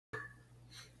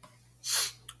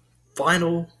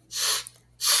final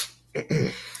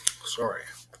sorry,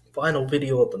 final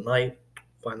video of the night,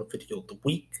 final video of the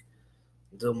week,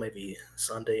 until maybe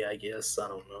Sunday, I guess. I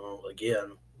don't know.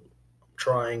 Again, I'm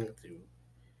trying to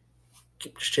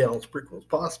keep this channel as frequent as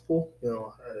possible.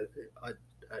 I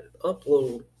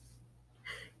upload,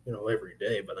 every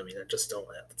day, but I mean, I just don't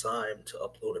have the time to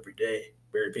upload every day.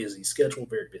 Very busy schedule,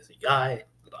 very busy guy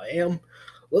that I am.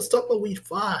 Let's talk about week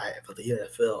 5 of the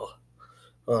NFL.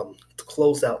 To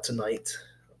close out tonight,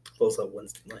 to close out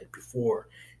Wednesday night before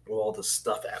all this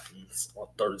stuff happens on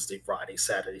Thursday, Friday,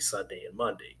 Saturday, Sunday, and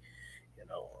Monday. You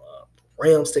know,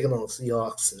 Rams taking on the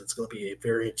Seahawks, and it's going to be a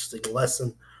very interesting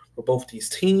lesson for both these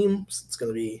teams. It's going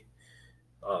to be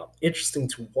interesting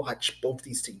to watch both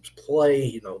these teams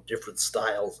play. Different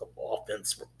styles of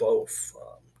offense for both.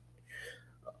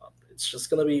 It's just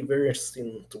going to be very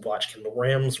interesting to watch. Can the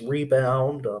Rams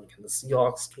rebound? Can the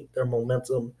Seahawks keep their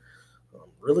momentum?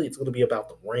 Really, it's going to be about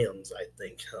the Rams, I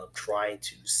think, trying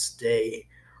to stay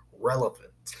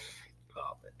relevant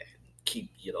and keep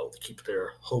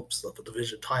their hopes of a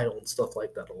division title and stuff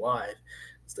like that alive.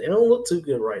 They don't look too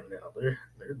good right now. Their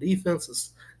defense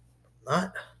is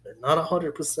not. They're not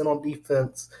 100% on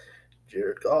defense.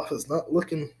 Jared Goff is not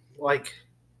looking like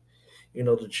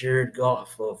the Jared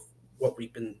Goff of what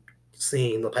we've been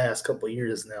seeing the past couple of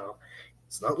years now.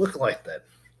 It's not looking like that.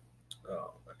 I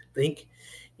think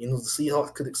the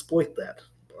Seahawks could exploit that.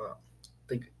 I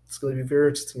think it's going to be very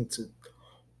interesting to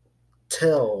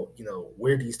tell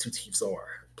where these two teams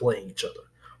are playing each other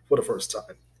for the first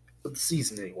time of the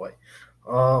season anyway.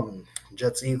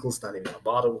 Jets Eagles, not even gonna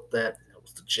bother with that. It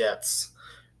was the Jets,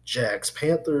 Jags,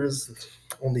 Panthers.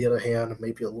 On the other hand,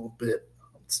 maybe a little bit.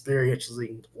 It's very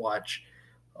interesting to watch.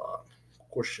 Of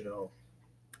course,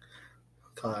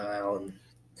 Kyle Allen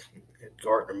and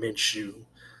Gardner Minshew.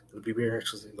 It'll be very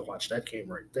interesting to watch that game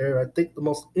right there. I think one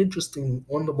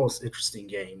of the most interesting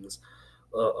games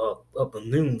of the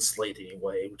noon slate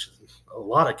anyway, which is a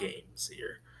lot of games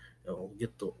here. We'll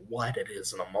get to why that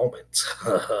is in a moment.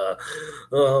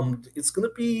 It's going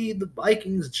to be the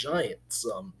Vikings Giants.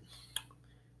 The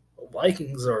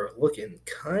Vikings are looking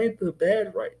kind of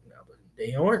bad right now.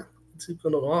 They aren't too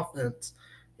good on offense.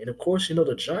 And of course,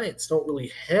 the Giants don't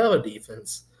really have a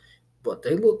defense, but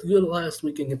they looked good last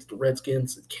week against the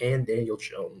Redskins. And can Daniel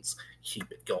Jones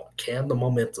keep it going? Can the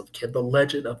momentum, can the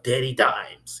legend of Danny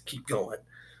Dimes keep going?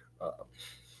 I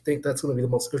think that's going to be the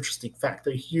most interesting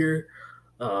factor here.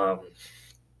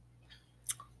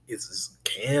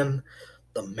 Can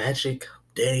the magic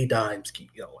Danny Dimes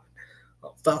keep going?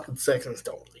 Falcons Texans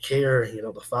don't really care.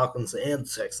 The Falcons and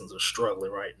Texans are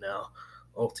struggling right now.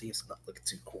 Both teams are not looking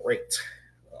too great.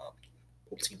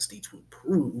 Both teams need to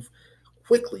improve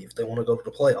quickly if they want to go to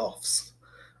the playoffs.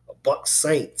 Bucks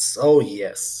Saints. Oh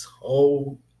yes.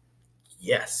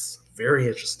 Very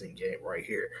interesting game right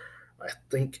here. I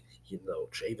think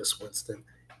Jameis Winston.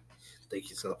 I think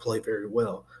he's going to play very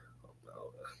well.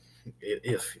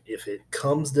 If it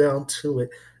comes down to it,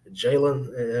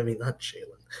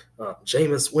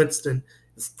 Jameis Winston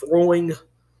is throwing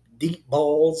deep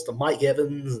balls to Mike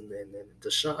Evans and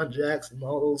Deshaun Jackson and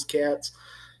all those cats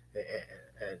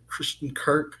and Christian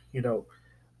Kirk. I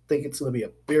think it's going to be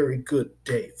a very good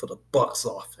day for the Bucks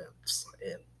offense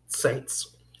and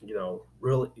Saints.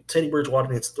 Really, Teddy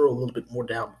Bridgewater needs to throw a little bit more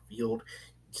down the field.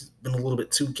 He's been a little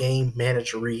bit too game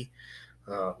managery.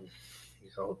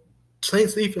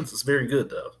 Saints defense is very good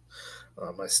though.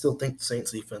 I still think the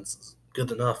Saints defense is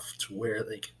good enough to where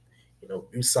they can,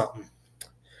 do something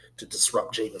to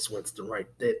disrupt Jameis Winston right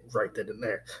then and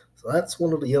there. So that's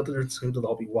one of the other two that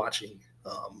I'll be watching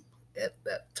at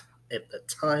that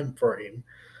time frame.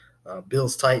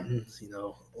 Bills Titans,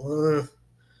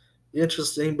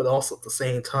 interesting, but also at the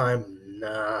same time,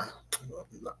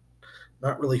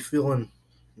 not really feeling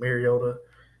Mariota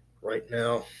right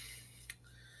now.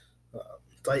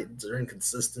 Titans are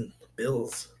inconsistent.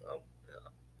 Bills,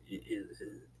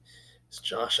 is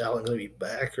Josh Allen going to be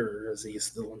back, or is he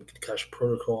still in concussion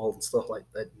protocol and stuff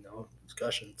like that?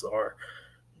 Concussions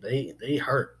they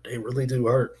hurt. They really do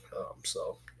hurt.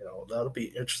 So that'll be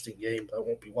an interesting game. I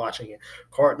won't be watching it.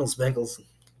 Cardinals Bengals, you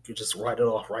could just write it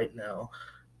off right now.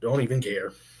 Don't even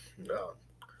care.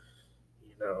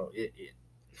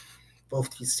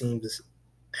 Both these teams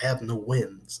have no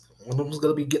wins. One of them's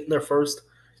going to be getting there first.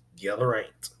 The other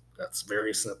ain't. That's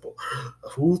very simple.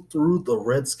 Who threw the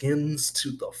Redskins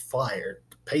to the fire?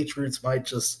 The Patriots might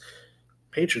just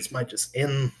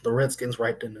end the Redskins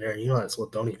right then and there. You might as well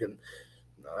don't even.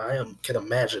 Can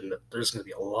imagine that there's going to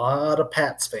be a lot of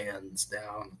Pats fans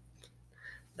down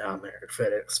there at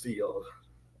FedEx Field.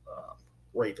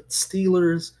 Ravens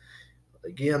Steelers.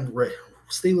 Again,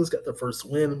 Steelers got their first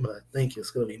win, but I think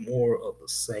it's going to be more of the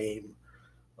same.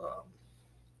 Um,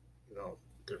 you know,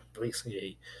 they're facing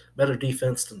a better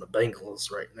defense than the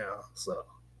Bengals right now. So,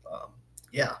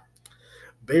 yeah,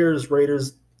 Bears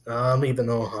Raiders. I don't even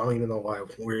know why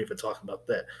we're even talking about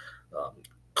that. Um,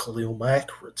 Khalil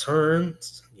Mack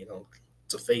returns.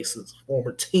 To face his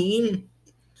former team.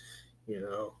 You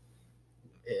know,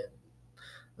 and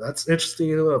that's interesting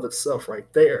in and of itself right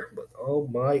there. But oh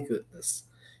my goodness,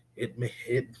 it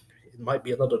might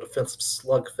be another defensive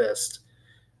slugfest.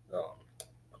 Um,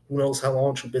 who knows how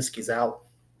long Trubisky's out?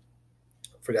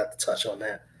 I forgot to touch on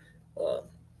that. I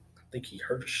think he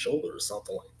hurt his shoulder or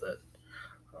something like that.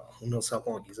 Who knows how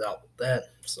long he's out with that?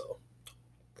 So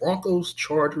Broncos,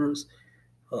 Chargers,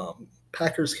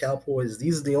 Packers, Cowboys.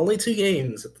 These are the only two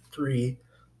games at the 3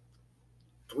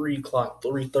 o'clock,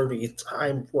 3:30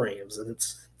 time frames, and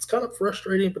it's kind of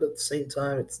frustrating, but at the same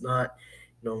time, it's not.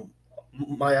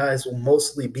 My eyes will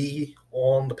mostly be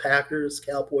on the Packers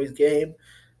Cowboys game.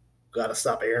 Got to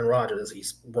stop Aaron Rodgers.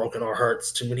 He's broken our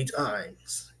hearts too many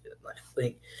times. And I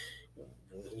think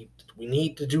we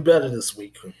need to do better this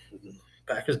week.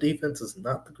 Packers defense is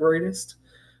not the greatest.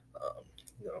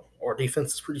 Our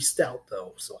defense is pretty stout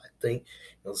though, so I think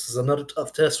this is another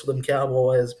tough test for them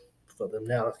Cowboys. For them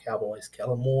now, Cowboys,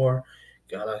 Kellen Moore,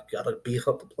 gotta beef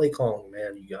up the play calling,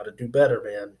 man. You gotta do better,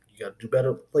 man. You gotta do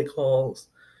better with play calls.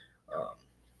 Um,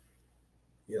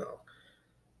 you know,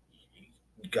 you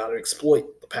gotta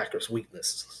exploit the Packers'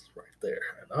 weaknesses right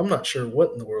there. And I'm not sure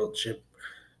what in the world Tony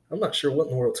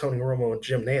Romo and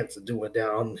Jim Nantz are doing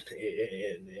down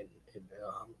in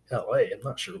LA. I'm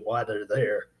not sure why they're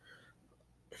there.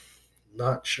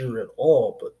 Not sure at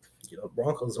all, but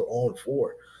Broncos are on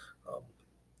 4.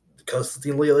 Because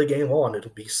the only other game on,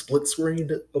 it'll be split screen,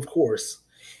 of course.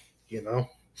 Then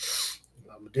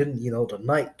the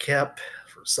nightcap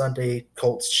for Sunday,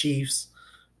 Colts Chiefs.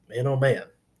 Man, oh man,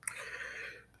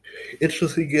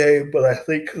 interesting game, but I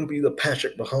think it'll be the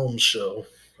Patrick Mahomes show.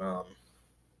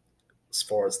 As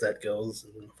far as that goes,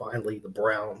 and finally the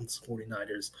Browns,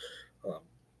 49ers.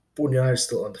 49ers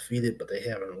still undefeated, but they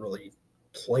haven't really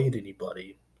played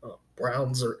anybody.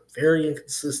 Browns are very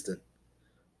inconsistent.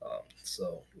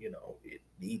 So, it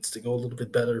needs to go a little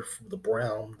bit better for the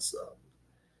Browns.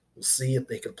 We'll see if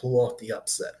they can pull off the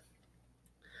upset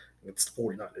against the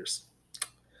 49ers.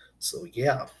 So,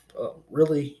 yeah,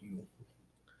 really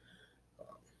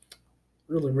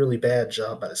bad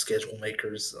job by the schedule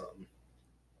makers.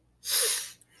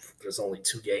 There's only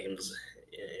 2 games.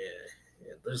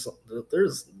 There's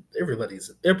everybody's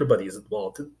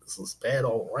involved. This is bad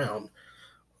all around.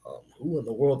 Who in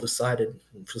the world decided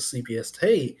for CBS?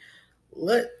 Hey,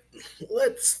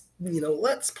 let's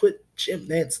put Jim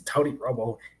Nantz and Tony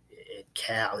Romo in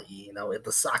Cali, at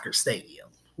the soccer stadium.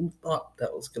 Who thought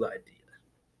that was a good idea?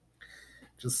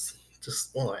 Just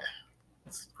it's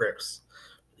gross.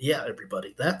 Yeah,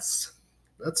 everybody, that's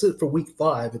it for week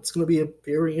 5. It's going to be a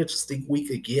very interesting week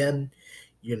again.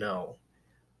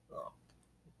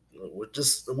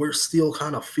 We're still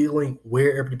kind of feeling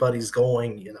where everybody's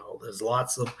going. There's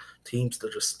lots of teams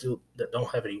that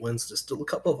don't have any wins. There's still a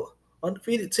couple of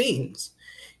undefeated teams.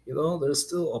 There's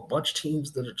still a bunch of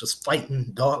teams that are just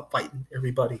fighting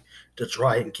everybody to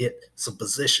try and get some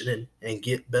positioning and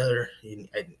get better and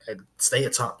stay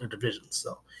atop their division.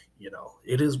 So,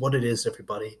 it is what it is,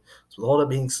 everybody. So with all that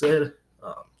being said,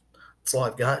 that's all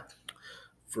I've got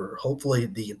for hopefully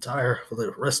for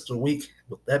the rest of the week.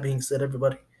 With that being said,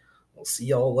 everybody, I'll see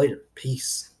y'all later.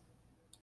 Peace.